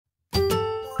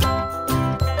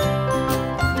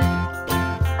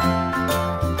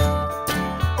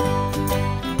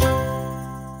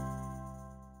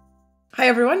Hi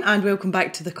everyone and welcome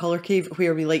back to the Colour Cave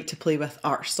where we like to play with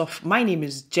art stuff. My name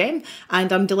is Jem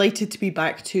and I'm delighted to be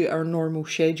back to our normal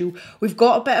schedule. We've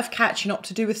got a bit of catching up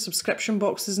to do with subscription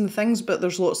boxes and things, but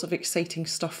there's lots of exciting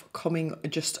stuff coming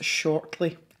just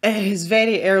shortly. It is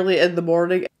very early in the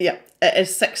morning. Yeah, it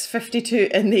is 6:52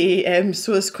 in the AM,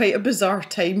 so it's quite a bizarre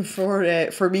time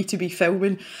for me to be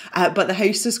filming. But the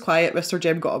house is quiet. Mr.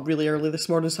 Jem got up really early this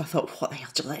morning, so I thought, what the hell,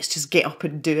 let's just get up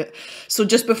and do it. So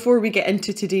just before we get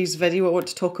into today's video, I want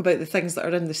to talk about the things that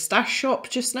are in the stash shop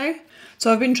just now.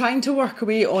 So I've been trying to work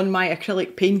away on my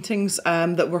acrylic paintings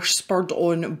that were spurred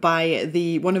on by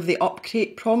one of the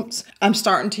upgrade prompts. I'm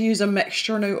starting to use a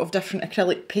mixture now of different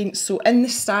acrylic paints. So in the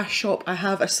stash shop, I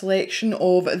have a selection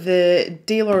of the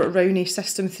Daler Rowney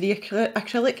System 3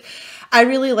 acrylic. I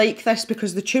really like this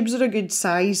because the tubes are a good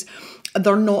size.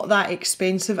 They're not that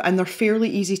expensive and they're fairly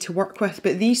easy to work with,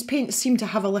 but these paints seem to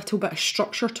have a little bit of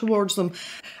structure towards them.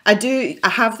 I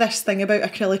have this thing about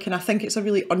acrylic and I think it's a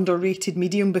really underrated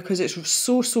medium because it's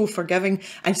so forgiving,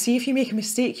 and see, if you make a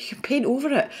mistake you can paint over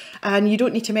it and you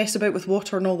don't need to mess about with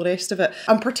water and all the rest of it.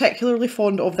 I'm particularly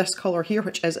fond of this colour here,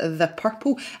 which is the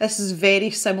purple. This is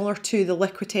very similar to the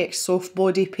Liquitex soft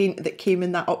body paint that came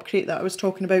in that upgrade that I was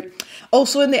talking about.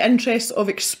 Also, in the interest of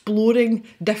exploring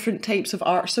different types of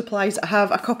art supplies, I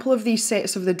have a couple of these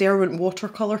sets of the Derwent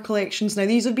watercolour collections. Now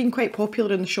these have been quite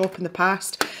popular in the shop in the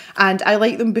past and I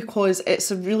like them because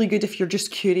it's really good if you're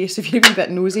just curious, if you're a bit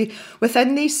nosy.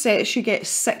 Within these sets you get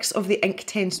 6 of the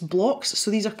Inktense blocks, so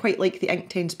these are quite like the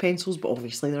Inktense pencils but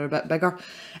obviously they're a bit bigger.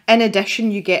 In addition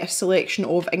you get a selection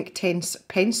of Inktense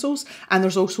pencils and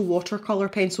there's also watercolour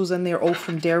pencils in there, all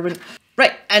from Derwent.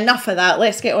 Right, enough of that,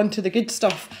 let's get on to the good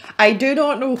stuff. I do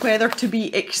not know whether to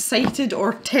be excited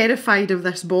or terrified of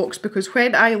this box because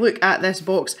when I look at this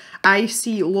box I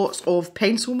see lots of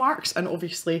pencil marks and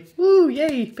obviously, woo,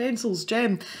 yay, pencils,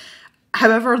 Jem.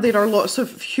 However, there are lots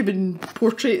of human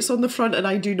portraits on the front and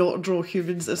I do not draw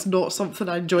humans. It's not something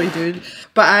I enjoy doing.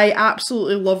 But I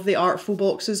absolutely love the Artful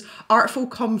boxes. Artful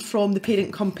come from the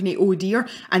parent company Oh Dear,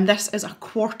 and this is a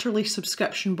quarterly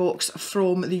subscription box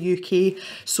from the UK.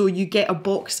 So you get a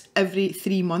box every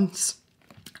 3 months.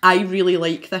 I really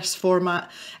like this format.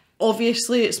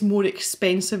 Obviously it's more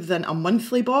expensive than a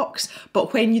monthly box,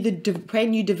 but when you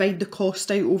divide the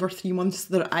cost out over 3 months,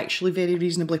 they're actually very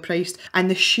reasonably priced. And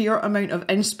the sheer amount of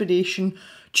inspiration,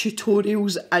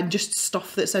 tutorials and just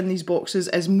stuff that's in these boxes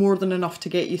is more than enough to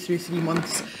get you through 3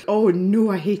 months. Oh no,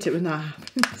 I hate it when that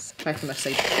happens. Try from this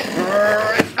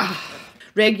side.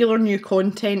 Regular new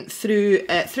content through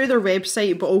their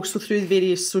website, but also through the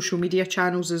various social media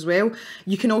channels as well.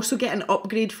 You can also get an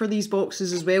upgrade for these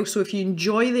boxes as well, so if you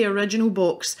enjoy the original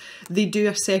box they do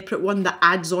a separate one that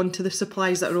adds on to the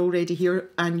supplies that are already here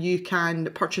and you can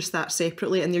purchase that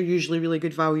separately and they're usually really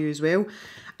good value as well.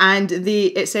 And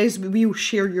it says we'll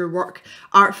share your work.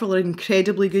 Artful are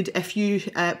incredibly good. If you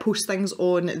post things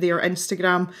on their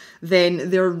Instagram, then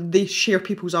they share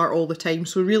people's art all the time.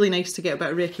 So really nice to get a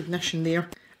bit of recognition there.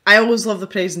 I always love the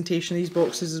presentation of these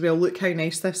boxes as well. Look how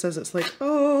nice this is. It's like,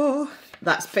 oh,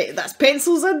 that's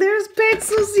pencils in there. It's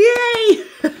pencils,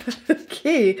 yay!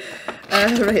 Okay,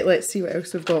 right, let's see what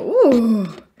else we've got.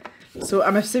 Oh, so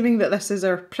I'm assuming that this is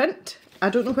our print. I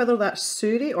don't know whether that's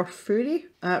Suri or Furi.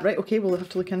 Right, okay, we'll have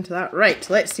to look into that. Right,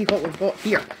 let's see what we've got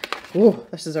here. Oh,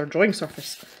 this is our drawing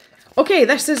surface. Okay,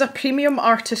 this is a premium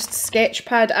artist sketch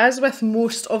pad. As with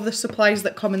most of the supplies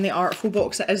that come in the Artful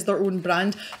box, it is their own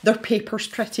brand. Their paper's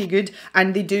pretty good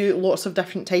and they do lots of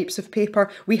different types of paper.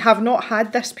 We have not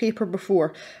had this paper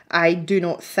before, I do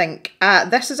not think.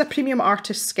 This is a premium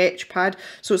artist sketch pad,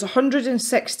 so it's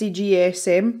 160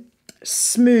 GSM,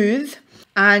 smooth.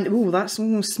 And, oh, that's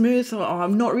smooth. Oh,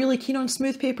 I'm not really keen on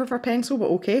smooth paper for pencil, but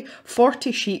okay.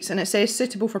 40 sheets, and it says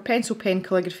suitable for pencil, pen,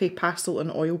 calligraphy, pastel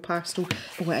and oil pastel.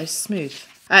 Oh, it is smooth.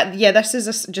 Yeah, this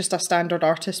is just a standard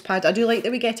artist pad. I do like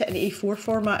that we get it in A4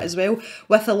 format as well.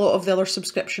 With a lot of the other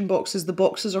subscription boxes, the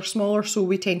boxes are smaller, so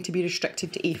we tend to be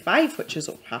restricted to A5, which is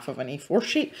half of an A4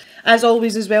 sheet. As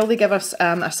always as well, they give us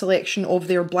a selection of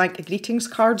their blank greetings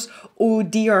cards. Oh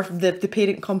dear, the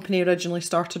parent company originally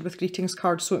started with greetings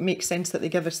cards, so it makes sense that they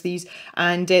give us these.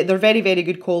 And they're very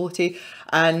good quality.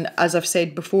 And as I've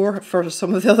said before, for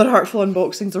some of the other Artful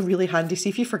unboxings, they're really handy. See,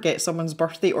 if you forget someone's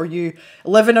birthday or you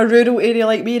live in a rural area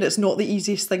like me and it's not the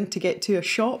easiest thing to get to a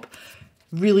shop,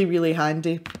 really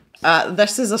handy.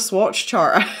 This is a swatch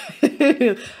chart.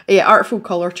 Yeah, Artful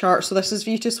colour chart. So this is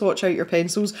for you to swatch out your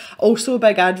pencils. Also a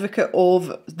big advocate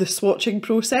of the swatching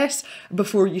process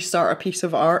before you start a piece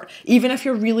of art. Even if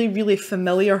you're really, really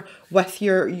familiar with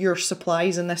your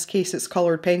supplies, in this case it's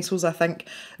coloured pencils, I think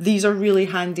these are really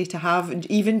handy to have,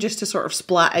 even just to sort of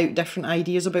splat out different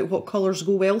ideas about what colours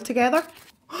go well together.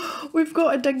 We've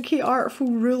got a dinky Artful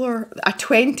ruler, a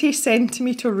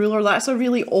 20cm ruler. That's a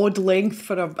really odd length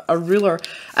for a ruler.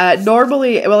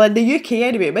 Normally, well, in the UK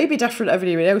anyway, it might be different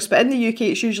everywhere else, but in the UK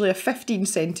it's usually a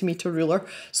 15cm ruler.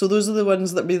 So those are the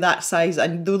ones that be that size,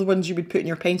 and they're the ones you would put in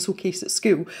your pencil case at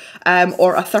school,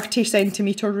 or a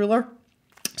 30cm ruler.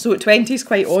 So 20 is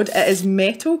quite odd. It is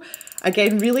metal,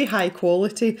 again, really high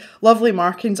quality, lovely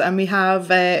markings, and we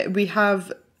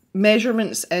have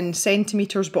measurements in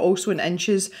centimetres but also in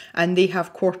inches, and they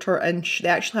have 1/4 inch, they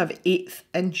actually have 1/8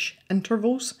 inch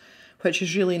intervals, which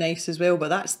is really nice as well. But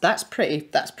that's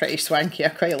pretty swanky. I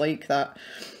quite like that.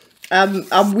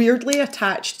 I'm weirdly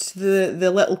attached to the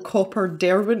little copper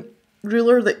Derwent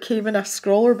ruler that came in a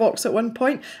scroller box at one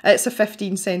point. It's a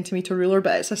 15cm ruler,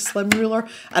 but it's a slim ruler,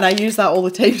 and I use that all the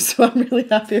time, so I'm really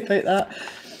happy about that.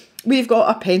 We've got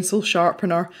a pencil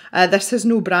sharpener. This has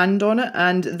no brand on it,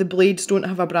 and the blades don't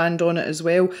have a brand on it as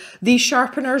well. These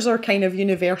sharpeners are kind of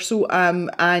universal,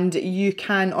 and you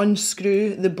can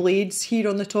unscrew the blades here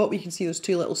on the top. You can see those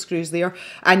 2 little screws there,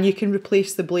 and you can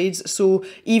replace the blades. So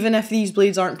even if these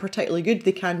blades aren't particularly good,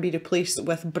 they can be replaced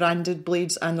with branded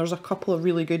blades, and there's a couple of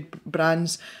really good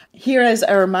brands. Here is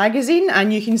our magazine,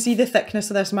 and you can see the thickness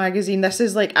of this magazine. This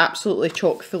is like absolutely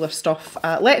chock full of stuff.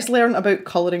 Let's learn about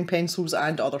colouring pencils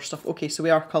and other stuff. Okay, so we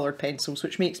are coloured pencils,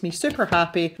 which makes me super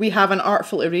happy. We have an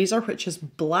Artful eraser, which is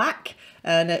black,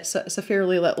 and it's a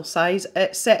fairly little size.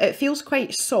 It feels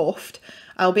quite soft.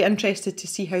 I'll be interested to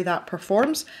see how that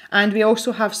performs. And we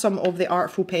also have some of the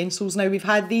Artful pencils. Now, we've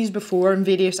had these before in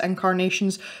various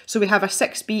incarnations. So we have a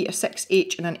 6B, a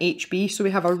 6H and an HB. So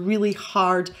we have a really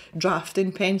hard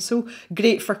drafting pencil,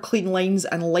 great for clean lines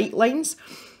and light lines.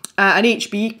 An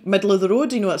HB, middle of the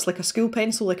road, you know, it's like a school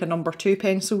pencil, like a number 2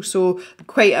 pencil, so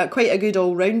quite a good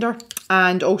all-rounder.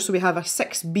 And also we have a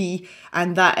 6B,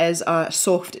 and that is a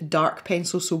soft dark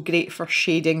pencil, so great for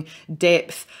shading,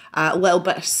 depth, a little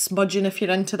bit of smudging if you're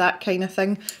into that kind of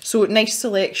thing. So nice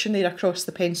selection there across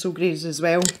the pencil grades as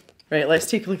well. Right, let's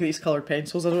take a look at these coloured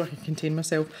pencils. I don't know if I can contain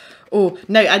myself. Oh,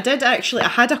 now I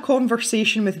had a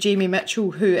conversation with Jamie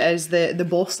Mitchell, who is the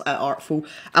boss at Artful,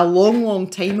 a long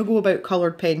time ago about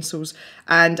coloured pencils,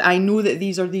 and I know that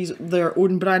these are their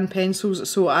own brand pencils,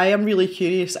 so I am really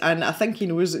curious, and I think he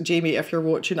knows, Jamie, if you're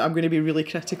watching, I'm going to be really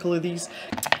critical of these.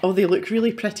 Oh, they look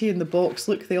really pretty in the box.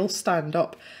 Look, they all stand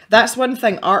up. That's one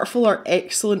thing, Artful are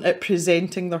excellent at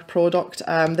presenting their product.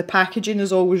 The packaging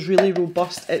is always really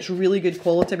robust. It's really good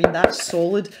quality. I mean, that's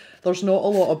solid. There's not a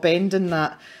lot of bend in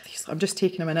that. I'm just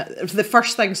taking a minute. The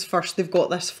first things first, they've got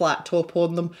this flat top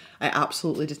on them. I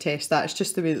absolutely detest that. It's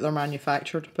just the way that they're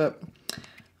manufactured. But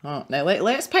now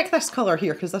let's pick this colour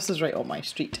here, because this is right on my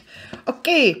street.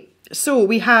 Okay, so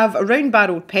we have round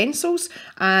barreled pencils,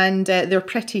 and they're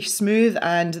pretty smooth,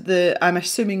 and I'm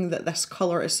assuming that this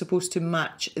colour is supposed to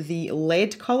match the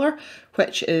lead colour,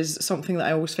 which is something that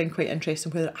I always find quite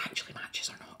interesting, whether it actually matches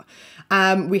or not.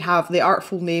 We have the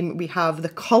Artful name, we have the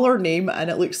colour name, and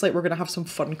it looks like we're going to have some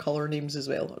fun colour names as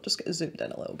well. I'll just get zoomed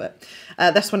in a little bit.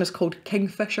 This one is called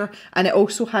Kingfisher, and it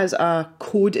also has a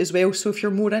code as well, so if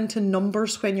you're more into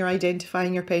numbers when you're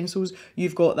identifying your pencils,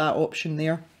 you've got that option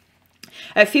there.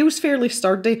 It feels fairly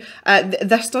sturdy.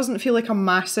 This doesn't feel like a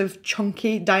massive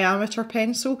chunky diameter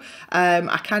pencil.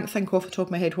 I can't think off the top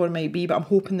of my head what it might be, but I'm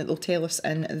hoping that they'll tell us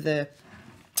in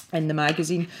the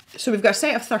magazine. So we've got a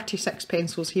set of 36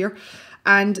 pencils here,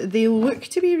 and they look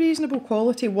to be reasonable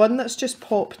quality. One that's just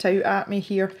popped out at me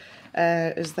here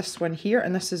is this one here,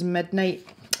 and this is Midnight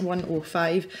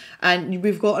 105, and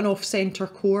we've got an off-centre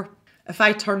core. If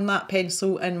I turn that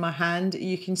pencil in my hand,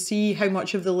 you can see how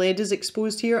much of the lead is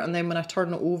exposed here, and then when I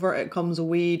turn it over, it comes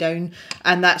way down,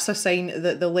 and that's a sign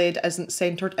that the lead isn't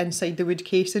centred inside the wood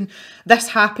casing. This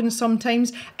happens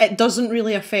sometimes. It doesn't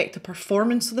really affect the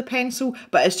performance of the pencil,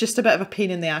 but it's just a bit of a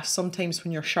pain in the ass sometimes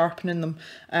when you're sharpening them.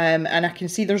 And I can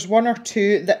see there's one or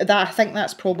two, that I think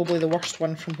that's probably the worst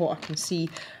one from what I can see.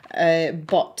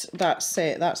 But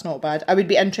that's not bad. I would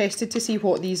be interested to see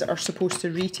what these are supposed to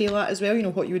retail at as well, you know,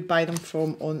 what you would buy them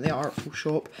from on the Artful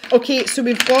shop. Okay, so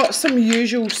we've got some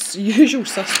usual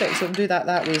suspects. I'll do that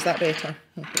way. Is that better?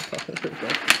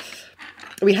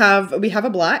 We have a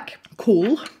black,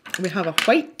 coal, we have a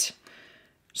white,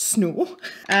 snow,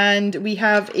 and we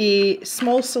have a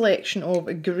small selection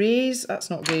of greys. That's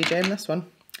not grey, Jen, this one.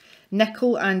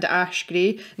 nickel and ash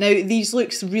grey. Now these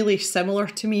looks really similar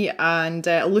to me, and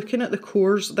looking at the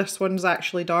cores, this one's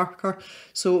actually darker,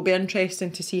 so it'll be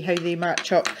interesting to see how they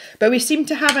match up. But we seem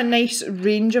to have a nice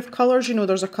range of colours, you know,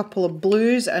 there's a couple of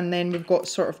blues, and then we've got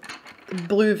sort of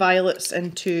blue violets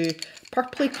into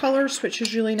purpley colours, which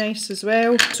is really nice as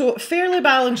well. So fairly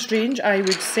balanced range, I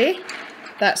would say.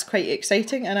 That's quite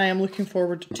exciting, and I am looking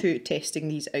forward to testing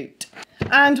these out.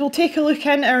 And we'll take a look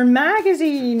in our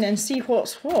magazine and see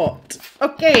what's what.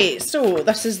 Okay, so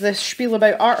this is the spiel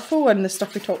about Artful and the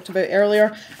stuff we talked about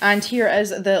earlier, and here is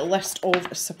the list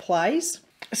of supplies.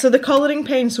 So the colouring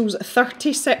pencils,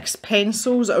 36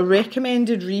 pencils, a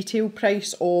recommended retail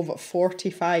price of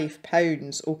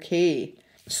 £45. Okay,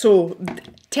 so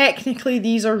technically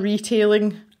these are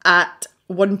retailing at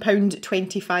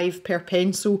 £1.25 per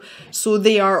pencil, so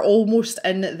they are almost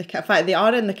in the, in fact they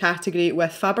are in the category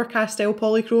with Faber-Castell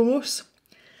Polychromos,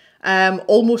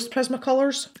 almost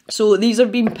Prismacolors. So these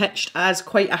have been pitched as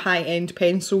quite a high-end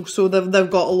pencil, so they've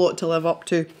got a lot to live up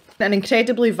to. An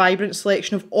incredibly vibrant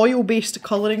selection of oil-based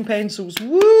colouring pencils.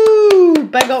 Woo!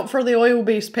 Big up for the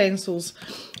oil-based pencils.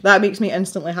 That makes me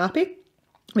instantly happy.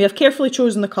 We have carefully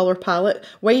chosen the colour palette,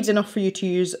 wide enough for you to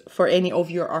use for any of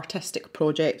your artistic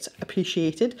projects.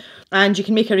 Appreciated. And you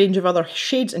can make a range of other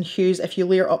shades and hues if you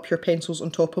layer up your pencils on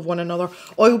top of one another.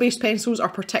 Oil-based pencils are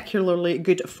particularly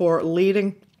good for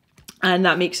layering, and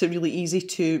that makes it really easy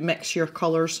to mix your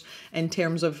colours in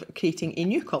terms of creating a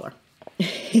new colour.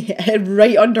 And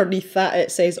right underneath that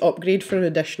it says upgrade for an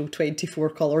additional 24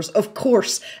 colours. Of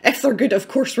course, if they're good, of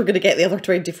course we're going to get the other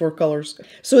 24 colours.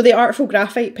 So the Artful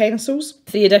graphite pencils,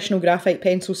 3 additional graphite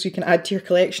pencils so you can add to your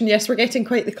collection. Yes, we're getting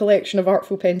quite the collection of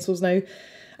Artful pencils now.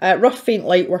 Rough faint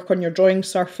light work on your drawing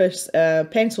surface.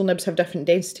 Pencil nibs have different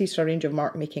densities for a range of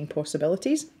mark making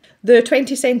possibilities. The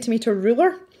 20cm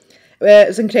ruler.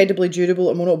 It's incredibly durable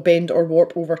and will not bend or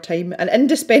warp over time. An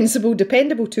indispensable,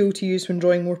 dependable tool to use when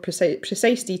drawing more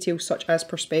precise details such as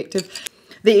perspective.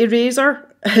 The eraser,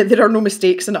 there are no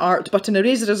mistakes in art, but an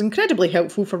eraser is incredibly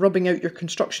helpful for rubbing out your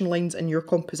construction lines in your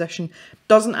composition.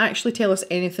 Doesn't actually tell us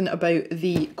anything about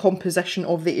the composition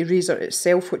of the eraser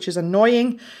itself, which is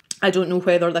annoying. I don't know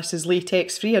whether this is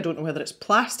latex free, I don't know whether it's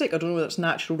plastic, I don't know whether it's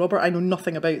natural rubber, I know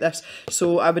nothing about this,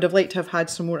 so I would have liked to have had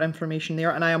some more information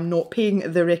there, and I am not paying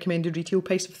the recommended retail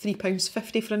price of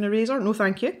 £3.50 for an eraser, no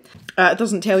thank you. It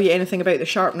doesn't tell you anything about the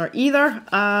sharpener either,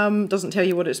 doesn't tell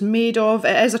you what it's made of.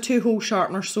 It is a 2-hole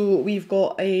sharpener, so we've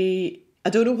got a... I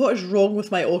don't know what is wrong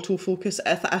with my autofocus.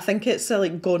 I think it's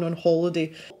like gone on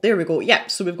holiday. There we go. Yeah,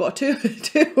 so we've got a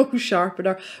two-hole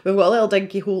sharpener. We've got a little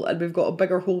dinky hole, and we've got a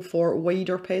bigger hole for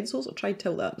wider pencils. I'll try to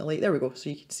tilt that in the light. There we go, so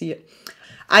you can see it.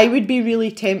 I would be really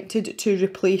tempted to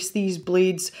replace these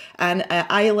blades, and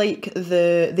I like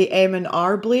the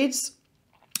M&R blades.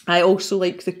 I also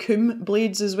like the Coombe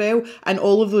blades as well, and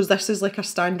all of those, this is like a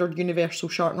standard universal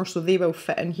sharpener, so they will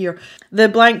fit in here. The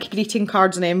blank greeting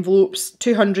cards and envelopes,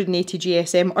 280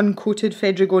 GSM uncoated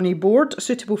Fedrigoni board,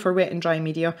 suitable for wet and dry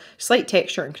media, slight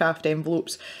texture and craft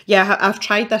envelopes. Yeah, I've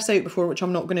tried this out before, which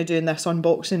I'm not going to do in this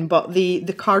unboxing, but the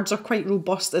cards are quite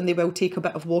robust and they will take a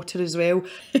bit of water as well.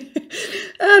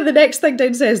 The next thing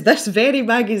down says, this very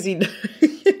magazine.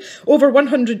 Over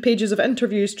 100 pages of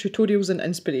interviews, tutorials and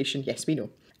inspiration. Yes, we know.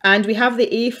 And we have the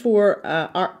A4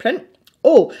 art print.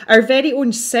 Oh, our very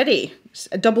own Siri,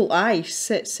 double I,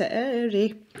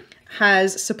 Siri,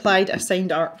 has supplied a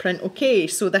signed art print. Okay,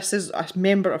 so this is a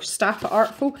member of staff at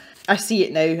Artful. I see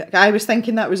it now. I was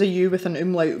thinking that was a U with an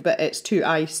umlaut, but it's 2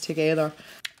 I's together.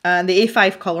 And the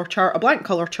A5 colour chart, a blank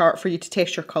colour chart for you to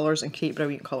test your colours and create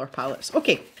brilliant colour palettes.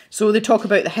 Okay. So they talk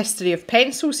about the history of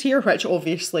pencils here, which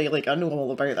obviously, like, I know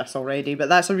all about this already, but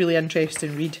that's a really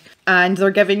interesting read. And they're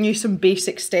giving you some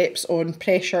basic steps on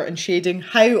pressure and shading.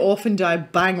 How often do I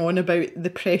bang on about the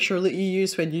pressure that you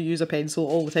use when you use a pencil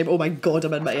all the time? Oh my god,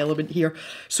 I'm in my element here.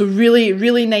 So really,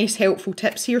 really nice helpful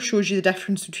tips here. Shows you the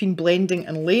difference between blending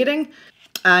and layering,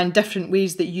 and different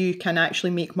ways that you can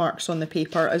actually make marks on the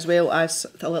paper, as well as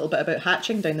a little bit about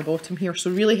hatching down the bottom here. So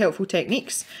really helpful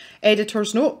techniques.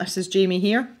 Editor's note, this is Jamie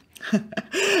here.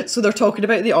 So they're talking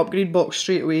about the upgrade box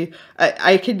straight away.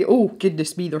 I can, oh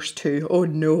goodness me, there's 2. Oh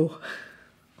no.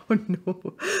 Oh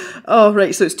no. Oh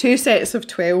right, so it's 2 sets of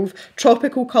 12.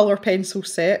 Tropical colour pencil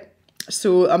set.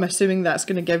 So I'm assuming that's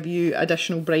going to give you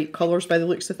additional bright colours by the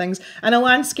looks of things. And a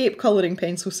landscape colouring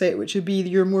pencil set, which would be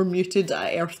your more muted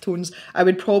earth tones. I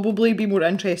would probably be more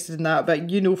interested in that, but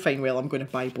you know fine well I'm going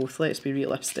to buy both, let's be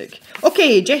realistic.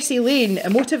 Okay, Jessie Lane,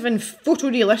 emotive and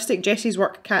photorealistic. Jessie's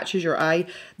work catches your eye.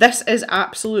 This is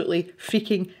absolutely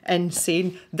freaking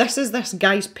insane. This is this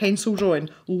guy's pencil drawing.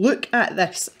 Look at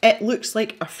this. It looks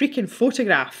like a freaking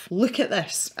photograph. Look at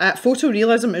this.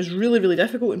 Photorealism is really, really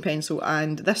difficult in pencil,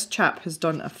 and this chap has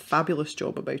done a fabulous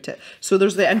job about it. So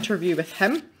there's the interview with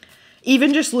him.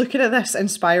 Even just looking at this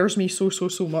inspires me so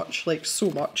much, like so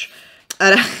much.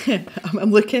 And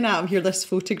I'm looking at him here, this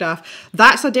photograph.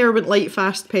 That's a Derwent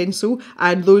Lightfast pencil,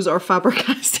 and those are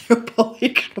Faber-Castell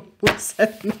polychromos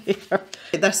in there.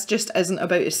 This just isn't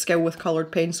about his skill with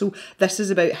coloured pencil. This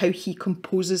is about how he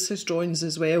composes his drawings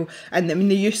as well. And I mean,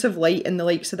 the use of light in the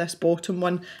likes of this bottom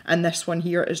one and this one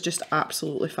here is just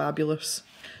absolutely fabulous.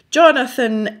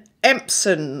 Jonathan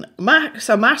Empson,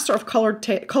 a master of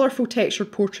colourful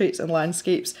textured portraits and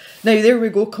landscapes. Now there we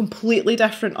go, completely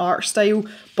different art style,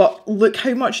 but look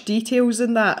how much detail's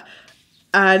in that.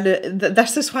 And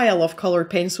this is why I love coloured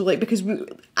pencil, like, because we,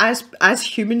 as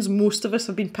humans, most of us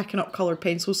have been picking up coloured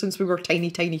pencils since we were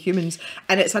tiny humans,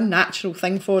 and it's a natural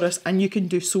thing for us, and you can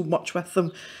do so much with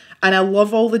them. And I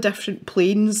love all the different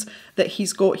planes that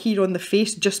he's got here on the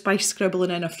face just by scribbling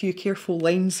in a few careful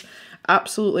lines.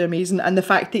 Absolutely amazing. And the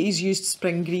fact that he's used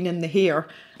spring green in the hair,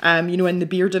 you know, in the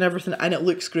beard and everything, and it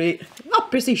looks great. Oh,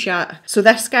 busy chat. So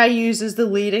this guy uses the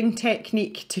layering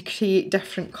technique to create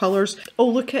different colours. Oh,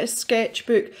 look at his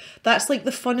sketchbook. That's like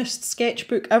the funnest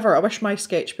sketchbook ever. I wish my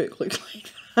sketchbook looked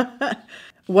like that.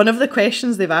 One of the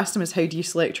questions they've asked him is, how do you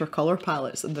select your colour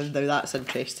palettes? And now that's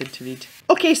interesting to read.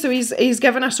 Okay, so he's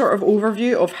given a sort of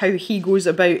overview of how he goes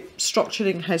about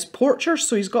structuring his portraits.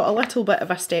 So he's got a little bit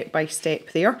of a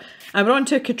step-by-step there. And we're on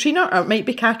to Katrina, or it might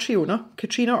be Catriona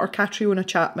or Catriona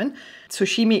Chapman. So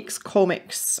she makes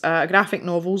comics, graphic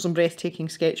novels and breathtaking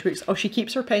sketchbooks. Oh, she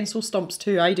keeps her pencil stumps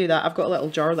too. I do that. I've got a little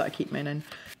jar that I keep mine in.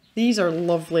 These are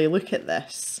lovely. Look at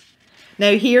this.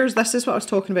 Now this is what I was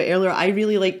talking about earlier. I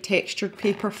really like textured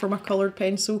paper from a coloured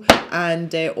pencil,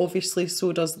 and obviously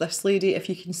so does this lady. If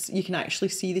you can actually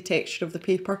see the texture of the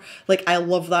paper. Like, I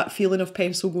love that feeling of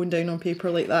pencil going down on paper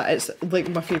like that. It's like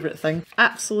my favourite thing.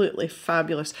 Absolutely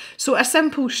fabulous. So A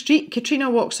Simple Street, Katrina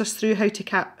walks us through how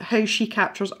she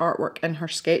captures artwork in her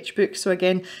sketchbook. So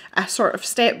again, a sort of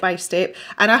step by step,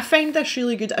 and I find this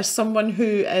really good as someone who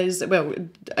is, well,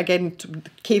 again,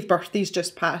 Cave Birthdays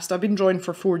just passed. I've been drawing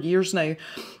for 4 years now.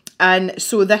 And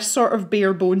so this sort of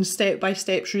bare bones step by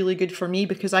step is really good for me,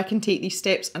 because I can take these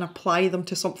steps and apply them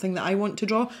to something that I want to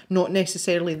draw, not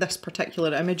necessarily this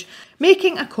particular image.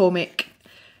 Making a comic.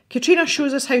 Katrina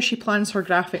shows us how she plans her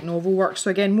graphic novel work. So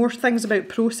again, more things about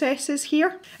processes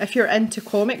here. If you're into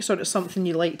comics or it's something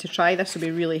you like to try, this will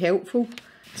be really helpful.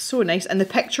 So nice. And the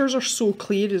pictures are so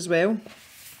clear as well.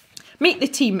 Meet the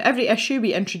team. Every issue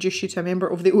we introduce you to a member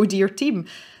of the Oh Dear team.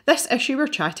 This issue we're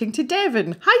chatting to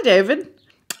Devon. Hi Devon.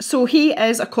 So he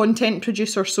is a content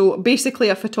producer, so basically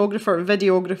a photographer,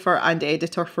 videographer and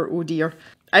editor for Oh Dear.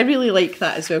 I really like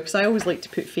that as well, because I always like to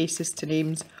put faces to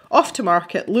names. Off to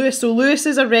market, Lewis. So Lewis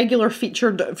is a regular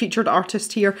featured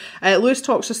artist here. Lewis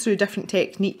talks us through different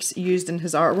techniques used in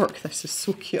his artwork. This is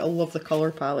so cute. I love the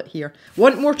colour palette here.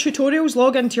 Want more tutorials?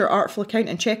 Log into your Artful account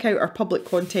and check out our public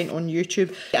content on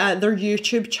YouTube. Their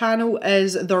YouTube channel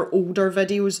is their older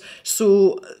videos.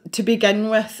 So to begin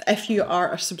with, if you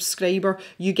are a subscriber,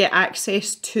 you get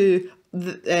access to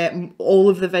all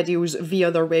of the videos via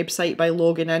their website by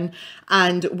logging in,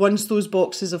 and once those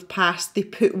boxes have passed, they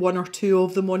put 1 or 2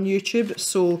 of them on YouTube,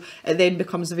 so it then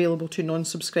becomes available to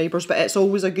non-subscribers, but it's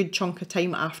always a good chunk of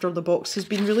time after the box has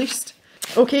been released.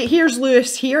 Okay, here's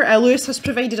Lewis here. Lewis has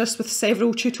provided us with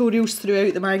several tutorials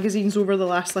throughout the magazines over the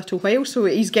last little while, so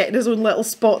he's getting his own little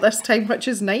spot this time, which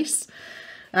is nice.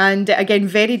 And again,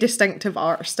 very distinctive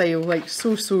art style, like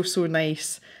so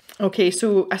nice. Okay,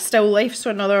 so a still life,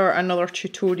 so another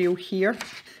tutorial here.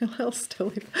 A little still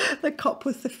life. The cup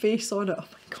with the face on it, oh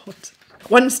my god.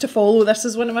 Ones to follow. This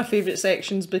is one of my favourite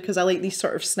sections because I like these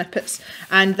sort of snippets.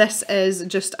 And this is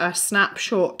just a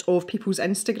snapshot of people's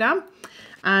Instagram.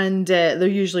 And they're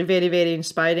usually very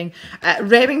inspiring.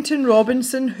 Remington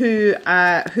Robinson, who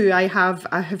I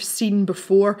have seen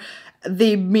before.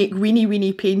 They make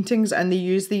weeny paintings, and they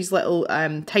use these little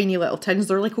tiny little tins.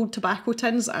 They're like old tobacco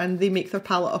tins, and they make their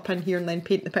palette up in here and then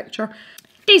paint the picture.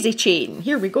 Daisy chain,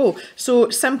 here we go.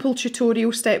 So simple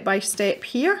tutorial step by step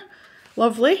here.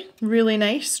 Lovely, really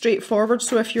nice, straightforward.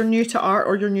 So if you're new to art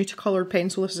or you're new to coloured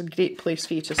pencil, this is a great place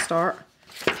for you to start.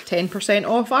 10%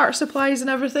 off art supplies and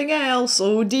everything else.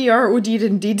 Oh dear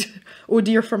indeed. Oh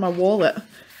dear for my wallet.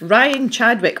 Ryan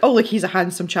Chadwick. Oh look, he's a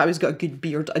handsome chap. He's got a good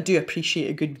beard. I do appreciate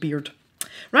a good beard.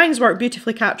 Ryan's work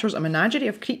beautifully captures a menagerie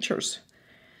of creatures.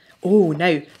 Oh,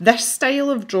 now, this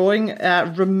style of drawing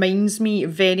reminds me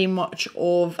very much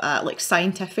of like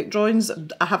scientific drawings.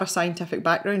 I have a scientific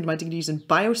background, my degree's in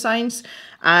bioscience,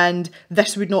 and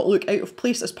this would not look out of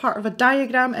place as part of a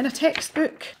diagram in a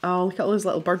textbook. Oh, look at all those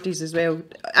little birdies as well.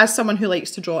 As someone who likes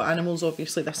to draw animals,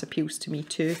 obviously this appeals to me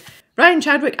too. Ryan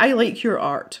Chadwick, I like your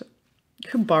art.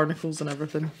 Barnacles and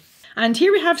everything. And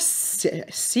here we have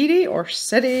Siri,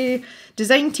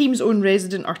 design team's own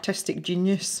resident artistic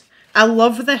genius. I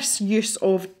love this use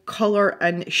of colour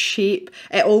and shape.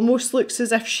 It almost looks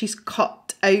as if she's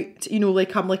cut out, you know,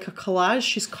 like I'm like a collage.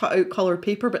 She's cut out coloured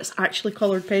paper, but it's actually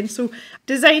coloured pencil.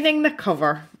 Designing the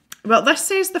cover. Well, this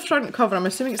says the front cover. I'm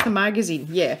assuming it's the magazine.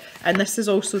 Yeah, and this is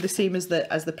also the same as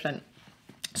the print.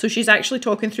 So she's actually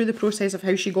talking through the process of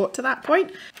how she got to that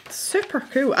point. Super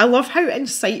cool. I love how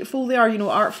insightful they are. You know,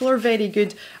 Artful are very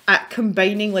good at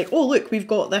combining like, oh look, we've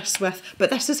got this with, but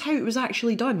this is how it was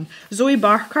actually done. Zoe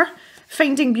Barker,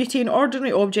 finding beauty in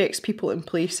ordinary objects, people and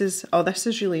places. Oh, this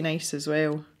is really nice as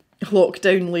well.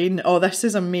 Lockdown Lane. Oh, this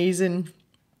is amazing.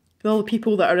 All the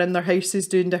people that are in their houses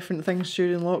doing different things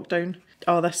during lockdown.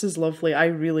 Oh, this is lovely. I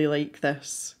really like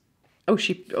this. Oh,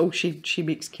 she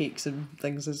makes cakes and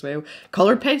things as well.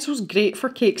 Coloured pencils, great for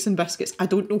cakes and biscuits. I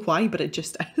don't know why, but it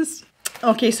just is.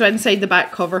 Okay, so inside the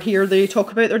back cover here, they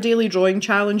talk about their daily drawing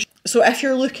challenge. So if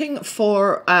you're looking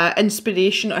for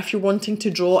inspiration, if you're wanting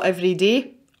to draw every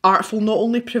day, Artful not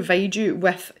only provide you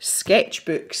with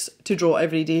sketchbooks to draw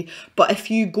every day, but if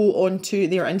you go onto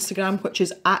their Instagram, which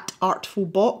is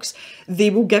 @artfulbox,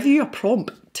 they will give you a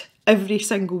prompt every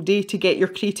single day to get your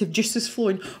creative juices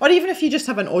flowing. Or even if you just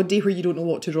have an odd day where you don't know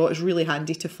what to draw, it's really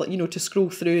handy to, you know, to scroll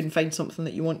through and find something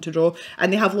that you want to draw.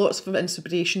 And they have lots of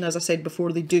inspiration. As I said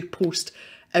before, they do post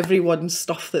everyone's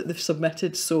stuff that they've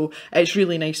submitted, so it's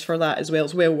really nice for that as well.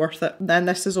 It's well worth it. And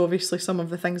this is obviously some of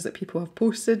the things that people have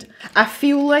posted. I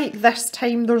feel like this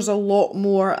time there's a lot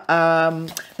more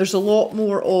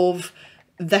of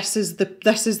this is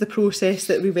the process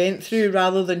that we went through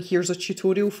rather than here's a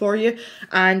tutorial for you,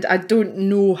 and I don't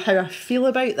know how I feel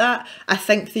about that. I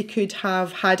think they could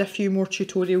have had a few more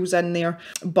tutorials in there,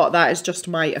 but that is just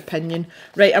my opinion.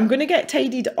 Right, I'm going to get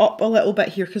tidied up a little bit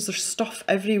here because there's stuff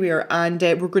everywhere, and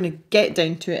we're going to get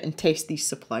down to it and test these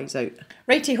supplies out.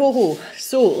 Righty ho ho,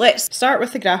 so let's start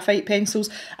with the graphite pencils.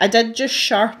 I did just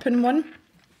sharpen one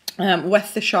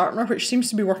with the sharpener, which seems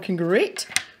to be working great.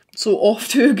 So off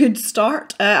to a good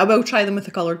start. I will try them with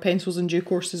the coloured pencils in due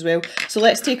course as well. So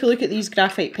let's take a look at these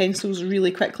graphite pencils really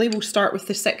quickly. We'll start with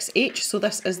the 6H. So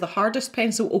this is the hardest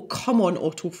pencil. Oh, come on,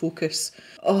 autofocus.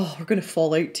 Oh, we're going to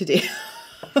fall out today.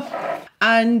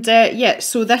 And yeah,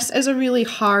 so this is a really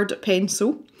hard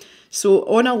pencil. So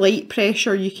on a light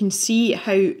pressure, you can see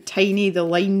how tiny the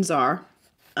lines are.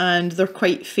 And they're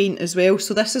quite faint as well.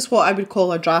 So this is what I would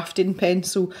call a drafting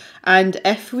pencil. And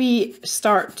if we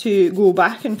start to go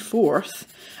back and forth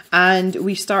and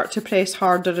we start to press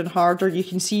harder and harder, you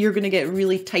can see you're going to get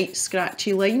really tight,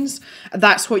 scratchy lines.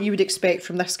 That's what you would expect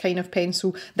from this kind of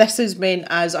pencil. This is meant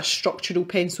as a structural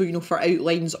pencil, you know, for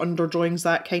outlines, underdrawings,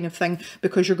 that kind of thing,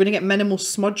 because you're going to get minimal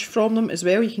smudge from them as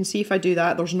well. You can see if I do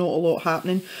that, there's not a lot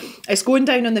happening. It's going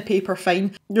down on the paper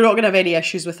fine. You're not going to have any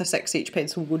issues with a 6H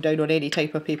pencil going down on any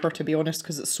type of paper, to be honest,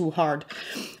 because it's so hard.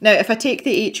 Now, if I take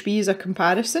the HB as a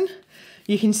comparison,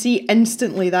 you can see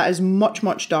instantly that is much,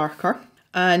 much darker.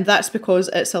 And that's because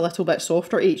it's a little bit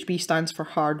softer. HB stands for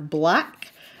hard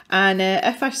black. And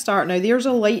if I start now, there's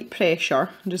a light pressure.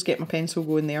 I'll just get my pencil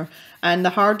going there. And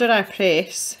the harder I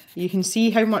press, you can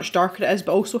see how much darker it is,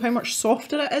 but also how much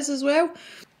softer it is as well.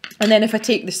 And then if I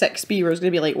take the 6B, where it's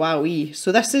going to be like, wowee.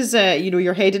 So this is, you know,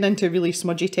 you're heading into really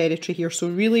smudgy territory here. So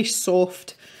really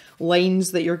soft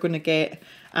lines that you're going to get.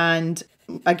 And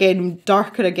again,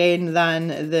 darker again than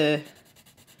the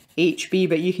HB,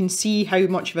 but you can see how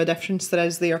much of a difference there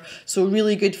is there. So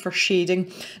really good for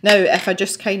shading. Now, if I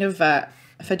just kind of,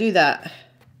 if I do that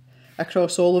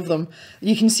across all of them,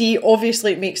 you can see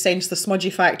obviously it makes sense. The smudgy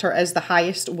factor is the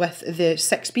highest with the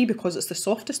 6B because it's the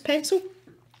softest pencil.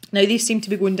 Now these seem to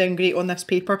be going down great on this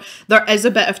paper. There is a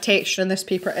bit of texture in this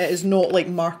paper. It is not like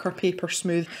marker paper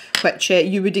smooth, which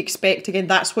you would expect. Again,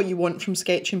 that's what you want from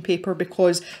sketching paper,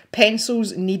 because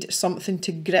pencils need something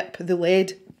to grip the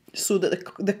lead so that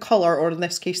the colour, or in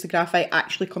this case the graphite,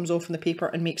 actually comes off in the paper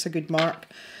and makes a good mark.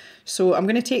 So I'm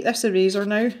going to take this eraser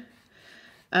now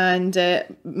And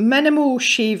minimal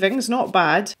shavings, not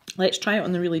bad. Let's try it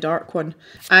on the really dark one.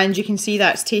 And you can see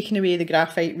that's taken away the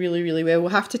graphite really, really well.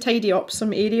 We'll have to tidy up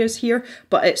some areas here,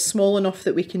 but it's small enough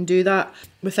that we can do that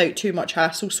without too much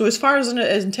hassle. So as far as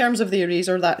in terms of the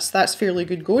eraser, that's fairly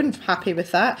good going. Happy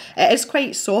with that. It is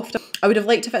quite soft. I would have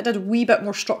liked if it did a wee bit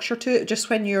more structure to it, just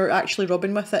when you're actually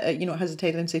rubbing with it, you know, it has a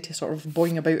tendency to sort of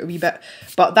boing about a wee bit,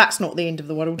 but that's not the end of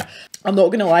the world. I'm not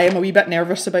going to lie, I'm a wee bit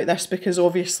nervous about this because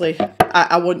obviously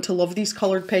I want to love these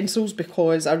coloured pencils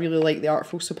because I really like the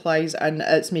Artful supplies and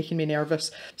it's making me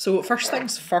nervous. So first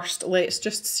things first, let's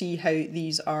just see how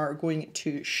these are going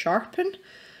to sharpen.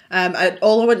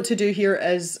 All I want to do here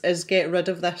is get rid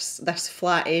of this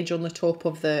flat edge on the top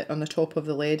of the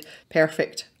lead.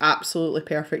 Perfect, absolutely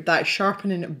perfect. That is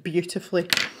sharpening it beautifully.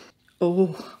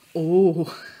 Oh,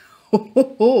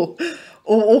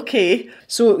 okay.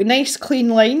 So nice clean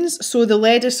lines. So the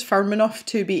lead is firm enough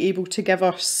to be able to give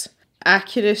us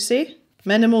accuracy,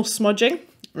 minimal smudging.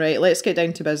 Right, let's get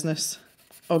down to business.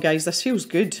 Oh guys, this feels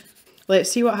good.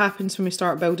 Let's see what happens when we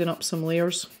start building up some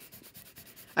layers.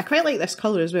 I quite like this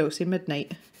colour as well, say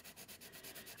Midnight.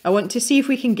 I want to see if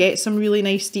we can get some really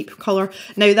nice deep colour.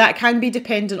 Now that can be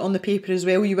dependent on the paper as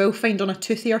well. You will find on a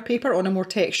toothier paper, on a more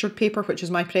textured paper, which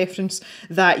is my preference,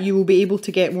 that you will be able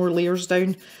to get more layers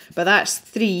down. But that's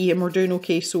 3 and we're doing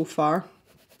okay so far.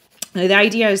 Now the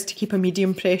idea is to keep a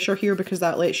medium pressure here because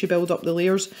that lets you build up the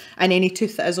layers, and any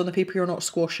tooth that is on the paper you're not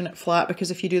squashing it flat,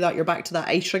 because if you do that you're back to that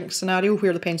eye shrink scenario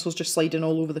where the pencil's just sliding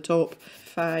all over the top.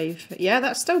 5. Yeah,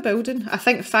 that's still building. I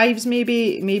think 5's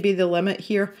maybe the limit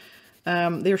here.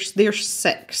 There's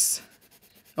 6.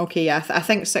 Okay, yeah, I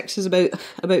think 6 is about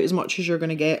as much as you're going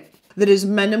to get. There is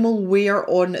minimal wear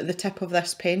on the tip of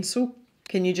this pencil.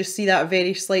 Can you just see that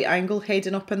very slight angle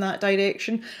heading up in that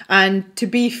direction? And to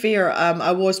be fair,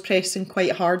 I was pressing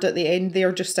quite hard at the end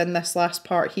there, just in this last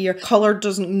part here. Colour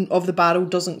of the barrel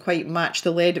doesn't quite match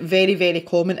the lead. Very, very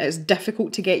common. It's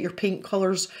difficult to get your paint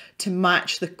colours to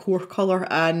match the core colour,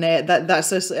 and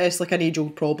it's like an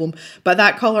age-old problem. But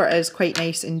that colour is quite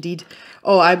nice indeed.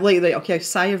 Oh, I like that. Okay,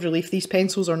 sigh of relief. These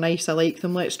pencils are nice. I like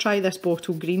them. Let's try this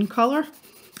bottle green colour.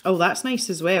 Oh, that's nice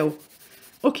as well.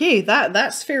 Okay,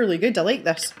 that's fairly good. I like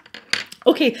this.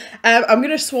 Okay, I'm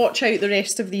going to swatch out the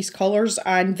rest of these colours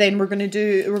and then we're going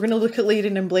to look at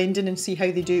layering and blending and see how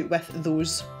they do with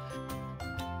those.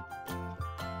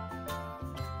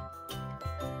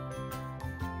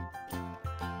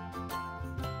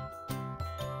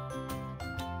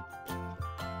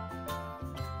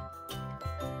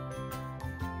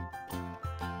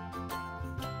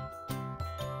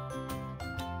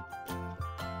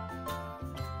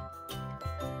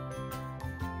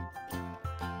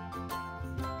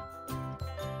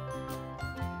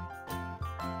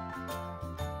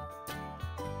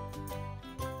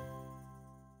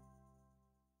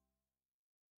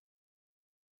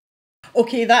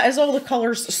 Okay, that is all the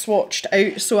colours swatched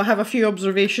out, so I have a few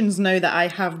observations now that I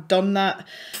have done that.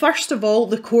 First of all,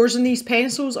 the cores in these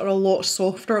pencils are a lot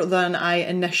softer than I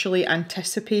initially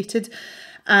anticipated,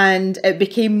 and it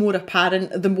became more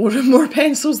apparent the more and more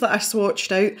pencils that I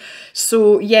swatched out.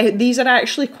 So yeah, these are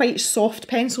actually quite soft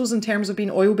pencils in terms of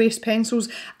being oil-based pencils,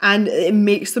 and it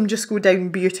makes them just go down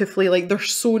beautifully. Like, they're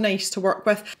so nice to work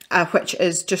with, which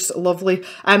is just lovely.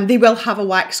 They will have a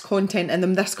wax content in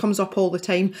them. This comes up all the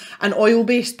time. An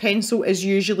oil-based pencil is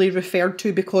usually referred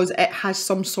to because it has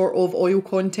some sort of oil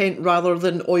content rather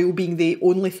than oil being the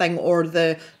only thing or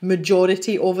the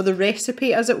majority of the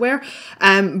recipe, as it were.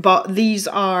 But these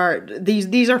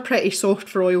are pretty soft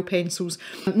for oil pencils.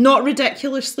 Not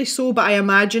ridiculously so, but I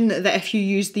imagine that if you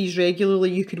use these regularly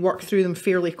you could work through them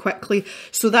fairly quickly.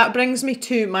 So that brings me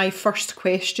to my first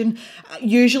question.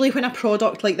 Usually when a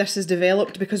product like this is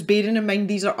developed, because bearing in mind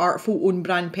these are Artful own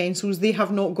brand pencils, they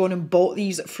have not gone and bought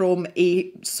these from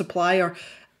a supplier.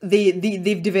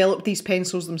 They've developed these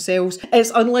pencils themselves.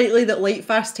 It's unlikely that light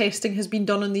fast testing has been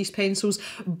done on these pencils,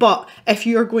 but if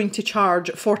you're going to charge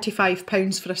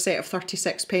 £45 for a set of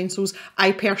 36 pencils,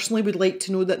 I personally would like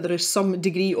to know that there is some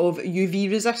degree of UV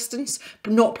resistance,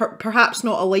 perhaps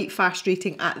not a light fast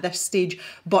rating at this stage,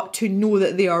 but to know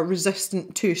that they are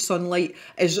resistant to sunlight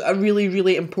is a really,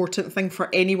 really important thing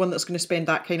for anyone that's going to spend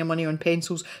that kind of money on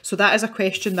pencils. So that is a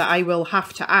question that I will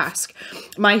have to ask.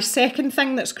 My second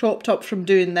thing that's cropped up from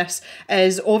doing this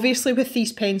is, obviously with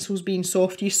these pencils being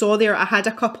soft, you saw there I had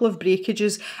a couple of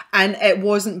breakages and it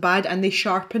wasn't bad, and they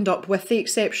sharpened up. With the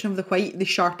exception of the white, they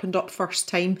sharpened up first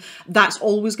time. That's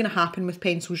always going to happen with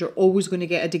pencils. You're always going to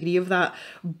get a degree of that,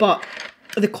 but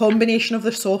the combination of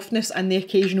the softness and the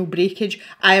occasional breakage,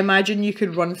 I imagine you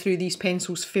could run through these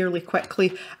pencils fairly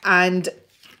quickly, and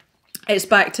it's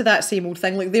back to that same old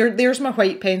thing. Like there's my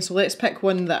white pencil. Let's pick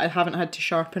one that I haven't had to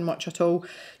sharpen much at all.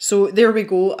 So there we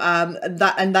go.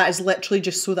 That is literally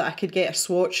just so that I could get a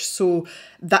swatch. So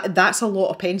that's a lot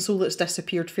of pencil that's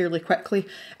disappeared fairly quickly.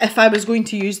 If I was going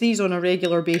to use these on a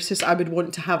regular basis, I would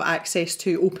want to have access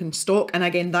to open stock. And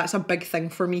again, that's a big thing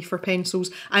for me for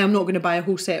pencils. I am not going to buy a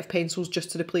whole set of pencils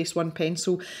just to replace one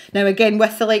pencil. Now again,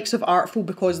 with the likes of Artful,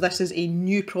 because this is a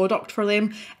new product for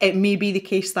them, it may be the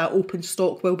case that open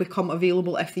stock will become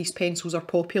available if these pencils are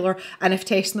popular. And if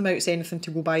testing them out is anything to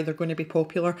go by, they're going to be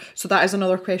popular. So that is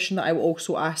another question that I will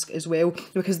also ask as well,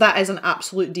 because that is an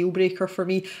absolute deal breaker for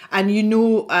me. And you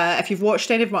know, if you've watched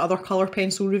any of my other colour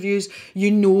pencil reviews,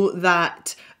 you know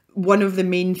that one of the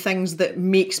main things that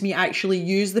makes me actually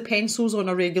use the pencils on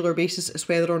a regular basis is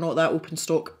whether or not that open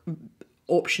stock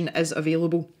option is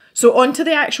available. So onto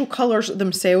the actual colours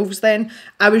themselves then.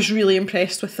 I was really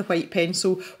impressed with the white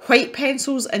pencil. White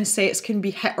pencils in sets can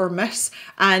be hit or miss,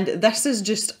 and this is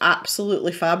just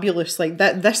absolutely fabulous. Like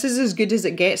this is as good as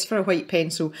it gets for a white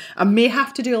pencil. I may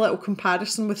have to do a little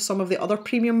comparison with some of the other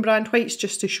premium brand whites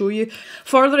just to show you.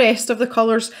 For the rest of the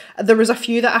colours, there was a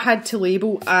few that I had to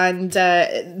label, and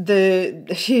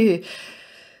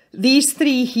these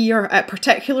three here,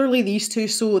 particularly these two,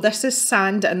 so this is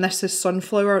sand and this is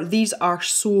sunflower, these are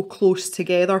so close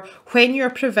together. When you're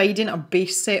providing a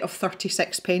base set of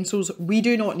 36 pencils, we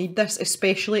do not need this,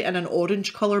 especially in an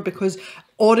orange colour, because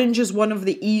orange is one of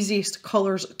the easiest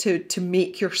colours to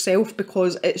make yourself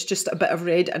because it's just a bit of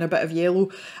red and a bit of yellow.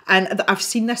 And I've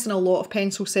seen this in a lot of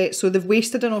pencil sets, so they've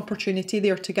wasted an opportunity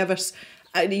there to give us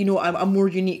you know, a more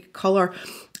unique colour.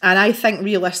 And I think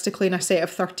realistically in a set of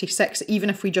 36,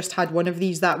 even if we just had one of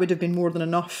these, that would have been more than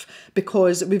enough,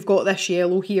 because we've got this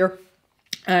yellow here.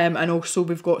 And also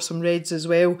we've got some reds as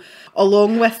well,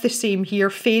 along with the same here.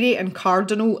 Fairy and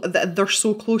Cardinal, they're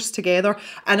so close together,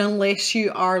 and unless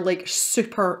you are like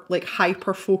super like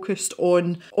hyper focused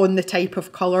on the type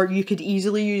of colour, you could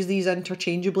easily use these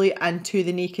interchangeably, and to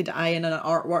the naked eye in an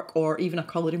artwork or even a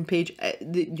colouring page,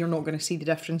 you're not going to see the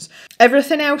difference.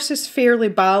 Everything else is fairly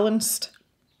balanced.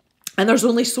 And there's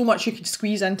only so much you can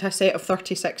squeeze into a set of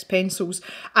 36 pencils.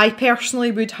 I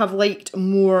personally would have liked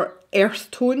more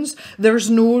earth tones. There's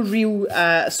no real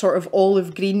sort of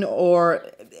olive green or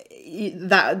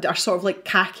that are sort of like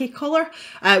khaki colour.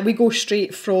 We go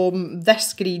straight from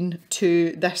this green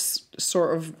to this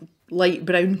sort of light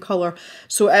brown colour,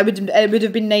 so it would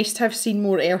have been nice to have seen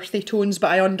more earthy tones,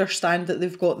 but I understand that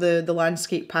they've got the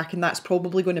landscape pack and that's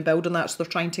probably going to build on that, so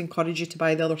they're trying to encourage you to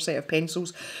buy the other set of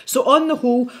pencils. So on the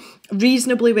whole,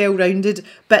 reasonably well rounded.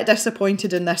 Bit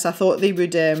disappointed in this. I thought they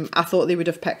would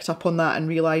have picked up on that and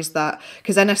realised that,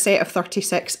 because in a set of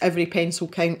 36 every pencil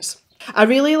counts. I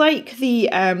really like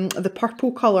the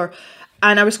purple colour.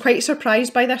 And I was quite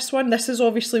surprised by this one. This is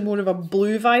obviously more of a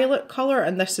blue-violet colour,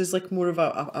 and this is like more of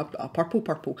a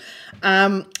purple.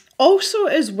 Also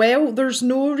as well, there's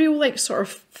no real like sort of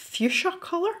fuchsia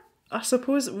colour, I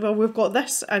suppose. Well, we've got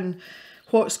this and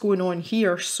what's going on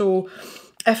here. So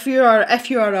if you are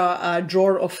a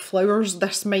drawer of flowers,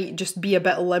 this might just be a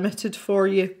bit limited for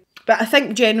you. But I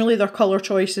think generally their colour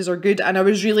choices are good, and I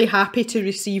was really happy to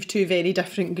receive two very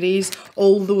different greys,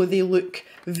 although they look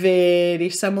very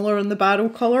similar in the barrel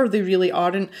colour. They really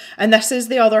aren't. And this is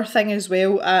the other thing as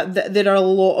well, there are a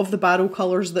lot of the barrel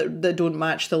colours that don't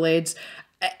match the leads.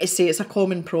 I say it's a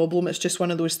common problem, it's just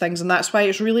one of those things, and that's why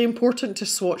it's really important to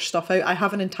swatch stuff out. I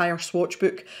have an entire swatch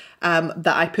book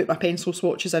that I put my pencil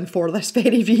swatches in for this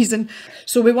very reason.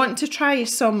 So we want to try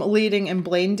some layering and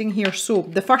blending here. So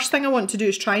the first thing I want to do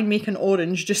is try and make an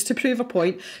orange just to prove a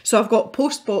point. So I've got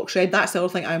Post Box Red. That's the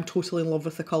other thing, I am totally in love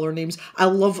with the colour names. I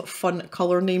love fun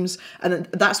colour names, and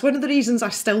that's one of the reasons I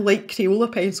still like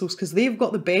Crayola pencils, because they've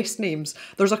got the best names.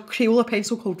 There's a Crayola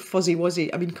pencil called Fuzzy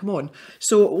Wuzzy. I mean, come on.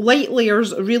 So light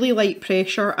layers, really light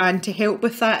pressure, and to help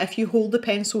with that, if you hold the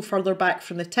pencil further back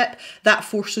from the tip, that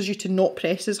forces you to not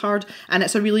press as hard, and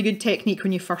it's a really good technique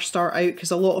when you first start out, because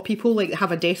a lot of people like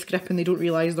have a death grip and they don't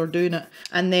realise they're doing it.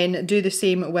 And then do the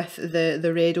same with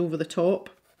the red over the top.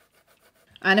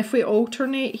 And if we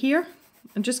alternate here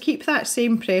and just keep that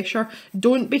same pressure,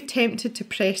 don't be tempted to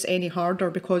press any harder,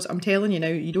 because I'm telling you now,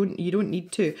 you don't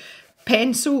need to.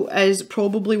 Pencil is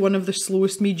probably one of the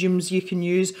slowest mediums you can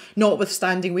use,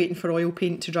 notwithstanding waiting for oil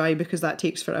paint to dry, because that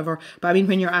takes forever. But I mean,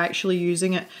 when you're actually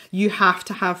using it, you have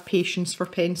to have patience for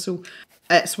pencil.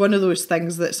 It's one of those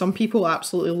things that some people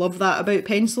absolutely love that about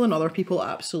penciling, other people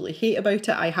absolutely hate about it.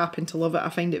 I happen to love it. I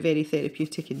find it very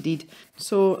therapeutic indeed.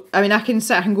 So, I mean, I can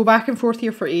go back and forth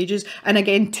here for ages. And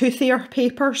again, toothier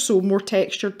paper, so more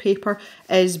textured paper,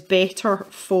 is better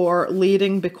for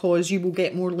layering because you will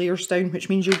get more layers down, which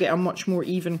means you'll get a much more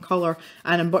even colour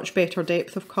and a much better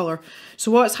depth of colour.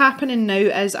 So what's happening now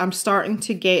is I'm starting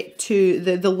to get to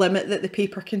the limit that the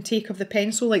paper can take of the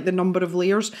pencil, like the number of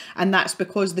layers, and that's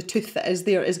because the tooth that is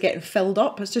there is getting filled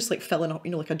up. It's just like filling up,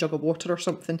 you know, like a jug of water or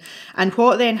something. And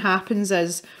what then happens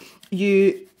is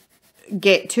you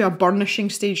get to a burnishing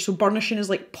stage. So burnishing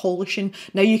is like polishing.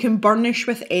 Now you can burnish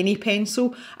with any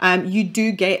pencil. You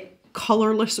do get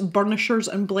colourless burnishers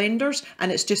and blenders,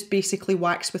 and it's just basically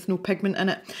wax with no pigment in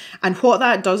it. And what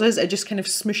that does is it just kind of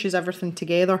smooshes everything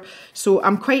together. So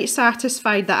I'm quite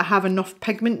satisfied that I have enough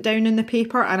pigment down in the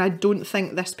paper, and I don't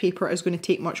think this paper is going to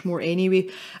take much more anyway.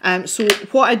 So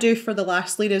what I do for the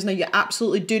last layer is, now you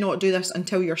absolutely do not do this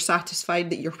until you're satisfied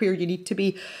that you're where you need to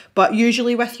be, but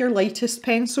usually with your lightest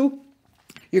pencil,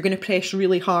 you're going to press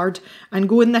really hard and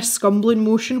go in this scumbling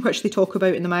motion, which they talk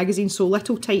about in the magazine, so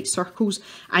little tight circles,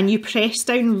 and you press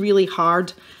down really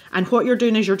hard. And what you're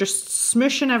doing is you're just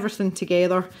smooshing everything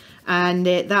together, and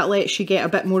that lets you get a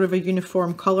bit more of a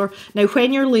uniform colour. Now,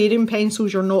 when you're layering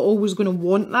pencils, you're not always going to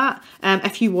want that.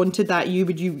 If you wanted that, you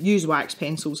would use wax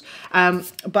pencils,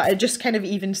 but it just kind of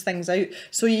evens things out.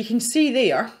 So you can see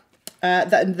there,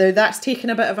 that's taken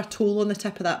a bit of a toll on the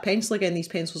tip of that pencil. Again, these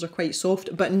pencils are quite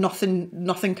soft, but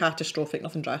nothing catastrophic,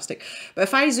 nothing drastic. But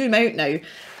if I zoom out now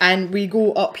and we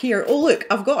go up here, oh look,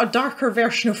 I've got a darker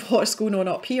version of what's going on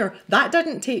up here. That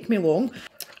didn't take me long.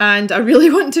 And I really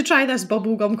want to try this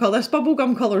bubblegum colour. This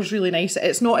bubblegum colour is really nice.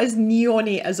 It's not as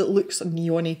neon-y as it looks on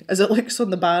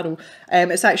the barrel.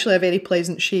 It's actually a very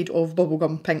pleasant shade of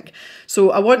bubblegum pink. So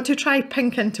I want to try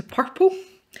pink into purple.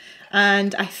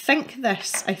 And I think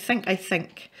this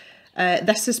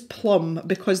is plum,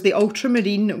 because the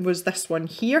ultramarine was this one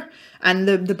here, and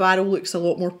the barrel looks a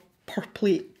lot more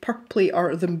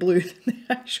purplier than blue than the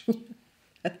actual.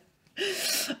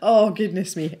 Oh,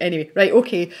 goodness me. Anyway, right,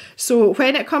 okay. So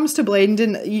when it comes to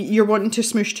blending, you're wanting to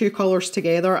smoosh two colours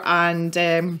together,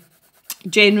 and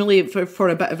generally for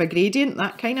a bit of a gradient,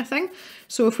 that kind of thing.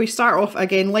 So if we start off,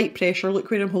 again, light pressure,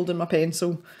 look where I'm holding my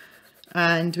pencil,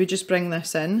 and we just bring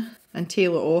this in and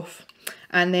tail it off,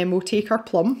 and then we'll take our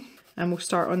plum and we'll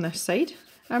start on this side,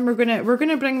 and we're gonna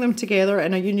bring them together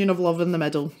in a union of love in the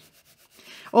middle.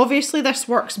 Obviously this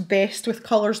works best with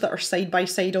colours that are side by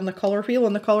side on the colour wheel,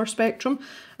 on the colour spectrum.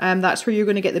 That's where you're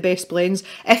going to get the best blends.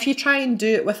 If you try and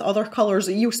do it with other colours,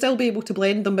 you'll still be able to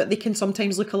blend them, but they can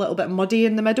sometimes look a little bit muddy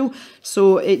in the middle.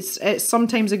 So it's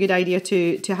sometimes a good idea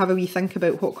to have a wee think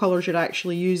about what colours you're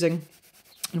actually using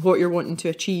and what you're wanting to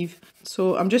achieve.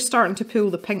 So I'm just starting to pull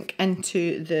the pink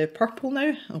into the purple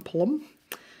now, or plum.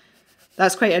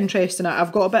 That's quite interesting.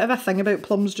 I've got a bit of a thing about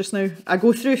plums just now. I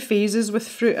go through phases with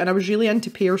fruit, and I was really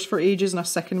into pears for ages, and I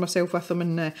sickened myself with them,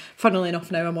 and funnily enough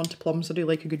now I'm on to plums. I do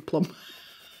like a good plum.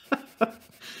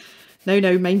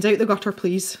 Now, mine's out the gutter,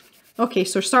 please. Okay,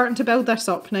 so we're starting to build this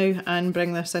up now and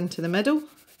bring this into the middle,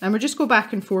 and we'll just go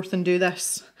back and forth and do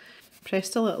this.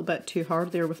 Pressed a little bit too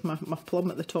hard there with my plum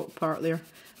at the top part there.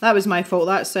 That was my fault.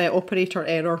 That's operator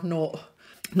error,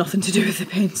 nothing to do with the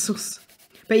pencils.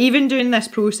 But even doing this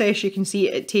process, you can see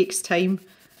it takes time.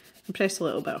 And press a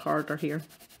little bit harder here.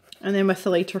 And then with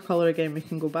the lighter colour again, we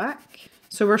can go back.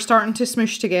 So we're starting to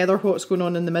smoosh together what's going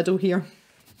on in the middle here.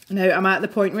 Now I'm at the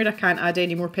point where I can't add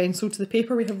any more pencil to the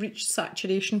paper. We have reached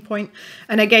saturation point.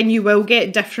 And again, you will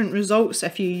get different results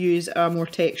if you use a more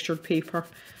textured paper.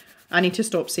 I need to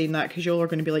stop saying that, because you all are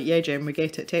going to be like, yeah, Jem, we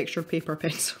get it, textured paper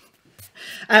pencil.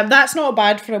 That's not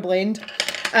bad for a blend.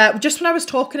 Just when I was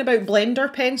talking about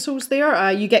blender pencils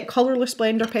there, you get colourless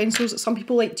blender pencils. Some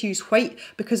people like to use white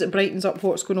because it brightens up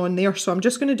what's going on there. So I'm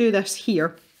just going to do this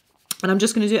here, and I'm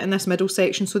just going to do it in this middle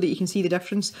section so that you can see the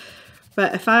difference.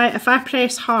 But if I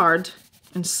press hard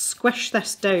and squish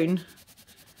this down,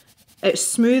 it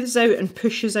smooths out and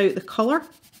pushes out the colour,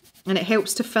 and it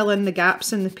helps to fill in the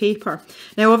gaps in the paper.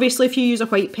 Now obviously if you use a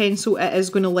white pencil, it is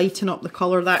going to lighten up the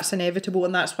colour. That's inevitable,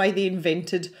 and that's why they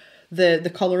invented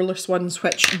the colourless ones,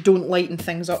 which don't lighten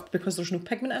things up because there's no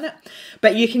pigment in it.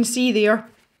 But you can see there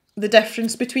the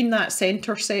difference between that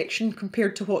centre section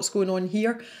compared to what's going on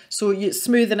here. So you're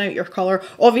smoothing out your colour.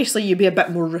 Obviously you'd be a bit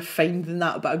more refined than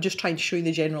that, but I'm just trying to show you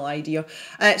the general idea.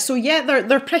 So yeah,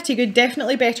 they're pretty good.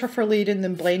 Definitely better for layering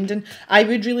than blending. I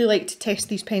would really like to test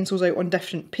these pencils out on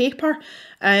different paper.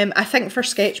 I think for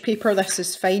sketch paper this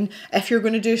is fine. If you're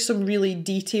going to do some really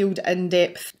detailed,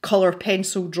 in-depth colour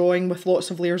pencil drawing with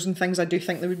lots of layers and things, I do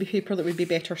think there would be paper that would be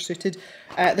better suited.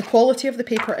 The quality of the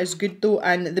paper is good though,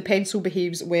 and the pencil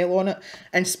behaves well on it.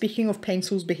 And speaking of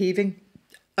pencils behaving,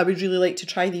 I would really like to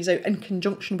try these out in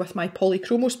conjunction with my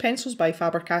Polychromos pencils by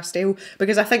Faber-Castell,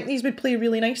 because I think these would play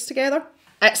really nice together.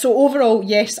 So overall,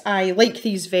 yes, I like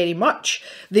these very much.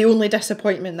 The only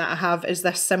disappointment that I have is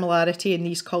this similarity in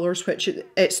these colours, which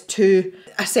a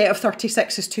set of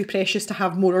 36 is too precious to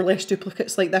have more or less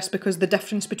duplicates like this, because the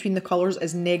difference between the colours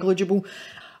is negligible.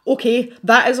 Okay,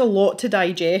 that is a lot to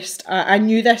digest. I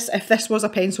knew this, if this was a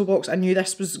pencil box, I knew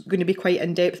this was going to be quite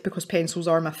in-depth because pencils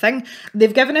are my thing.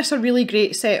 They've given us a really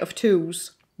great set of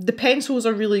tools. The pencils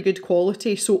are really good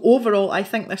quality, so overall I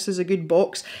think this is a good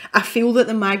box. I feel that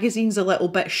the magazine's a little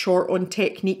bit short on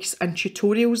techniques and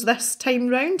tutorials this time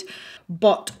round,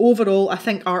 but overall I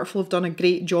think Artful have done a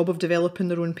great job of developing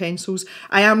their own pencils.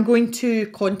 I am going to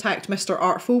contact Mr.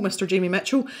 Artful, Mr. Jamie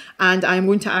Mitchell, and I am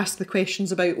going to ask the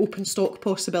questions about open stock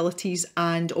possibilities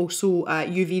and also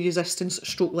UV resistance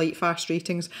stroke light fast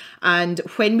ratings. And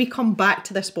when we come back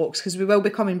to this box, because we will be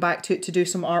coming back to it to do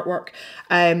some artwork,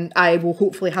 I will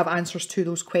hopefully have answers to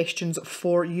those questions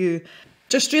for you.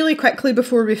 Just really quickly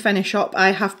before we finish up,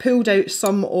 I have pulled out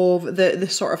some of the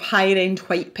sort of higher end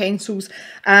white pencils.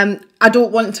 I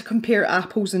don't want to compare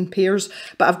apples and pears,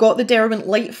 but I've got the Derwent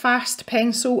Lightfast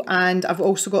pencil and I've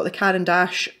also got the Caran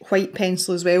d'Ache white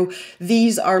pencil as well.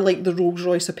 These are like the Rolls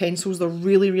Royce of pencils. They're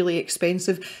really, really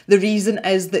expensive. The reason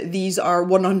is that these are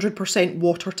 100%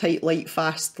 watertight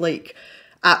Lightfast, like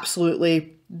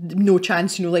absolutely no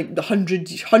chance, you know, like the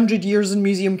 100 years in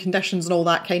museum conditions and all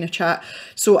that kind of chat.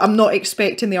 So I'm not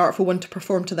expecting the Artful one to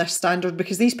perform to this standard,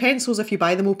 because these pencils, if you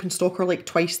buy them open stock, are like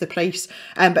twice the price,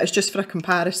 but it's just for a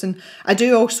comparison. I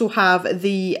do also have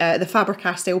the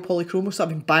Faber-Castell Polychromos that I've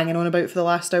been banging on about for the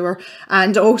last hour,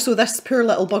 and also this poor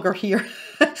little bugger here.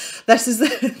 This is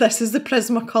the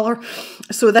Prismacolor.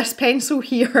 So this pencil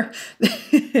here,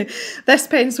 this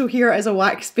pencil here is a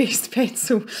wax-based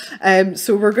pencil.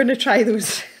 So we're going to try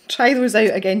those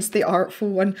out against the Artful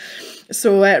one.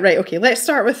 So right, okay, let's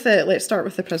start with the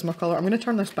Prismacolor. I'm going to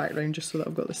turn this back around just so that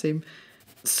I've got the same.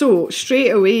 So straight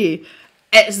away,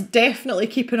 it's definitely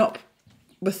keeping up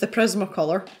with the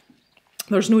Prismacolor.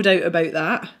 There's no doubt about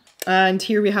that. And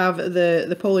here we have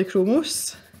the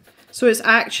Polychromos. So it's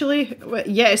actually,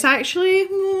 yeah, it's actually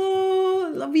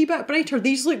a wee bit brighter.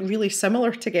 These look really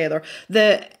similar together.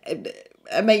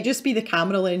 It might just be the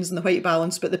camera lens and the white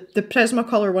balance, but the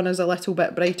Prismacolor one is a little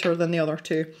bit brighter than the other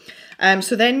two.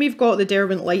 So then we've got the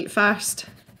Derwent Lightfast,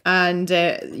 and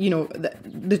you know,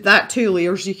 that 2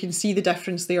 layers, you can see the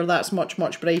difference there. That's much,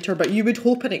 much brighter, but you would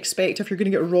hope and expect if you're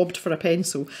going to get robbed for a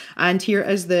pencil. And here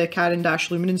is the Caran d'Ache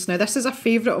Luminance. Now this is a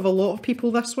favourite of a lot of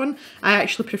people, this one. I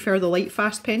actually prefer the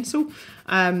Lightfast pencil,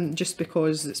 just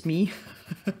because it's me.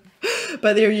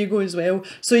 But there you go as well.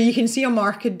 So you can see a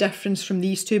marked difference from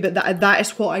these two, but that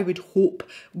is what I would hope.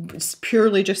 It's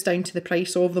purely just down to the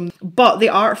price of them. But the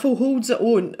Artful holds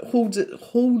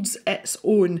its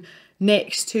own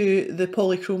next to the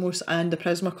Polychromos and the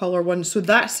Prismacolor one. So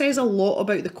that says a lot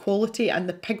about the quality and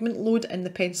the pigment load in the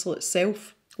pencil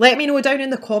itself. Let me know down in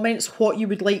the comments what you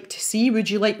would like to see. Would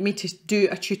you like me to do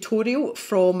a tutorial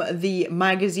from the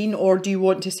magazine, or do you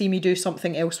want to see me do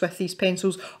something else with these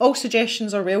pencils? All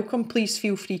suggestions are welcome. Please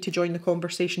feel free to join the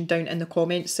conversation down in the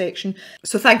comments section.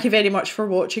 So thank you very much for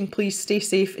watching. Please stay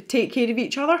safe, take care of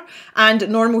each other, and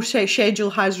normal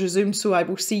schedule has resumed, so I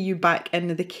will see you back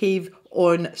in the cave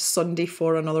on Sunday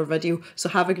for another video. So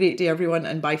have a great day everyone,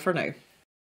 and bye for now.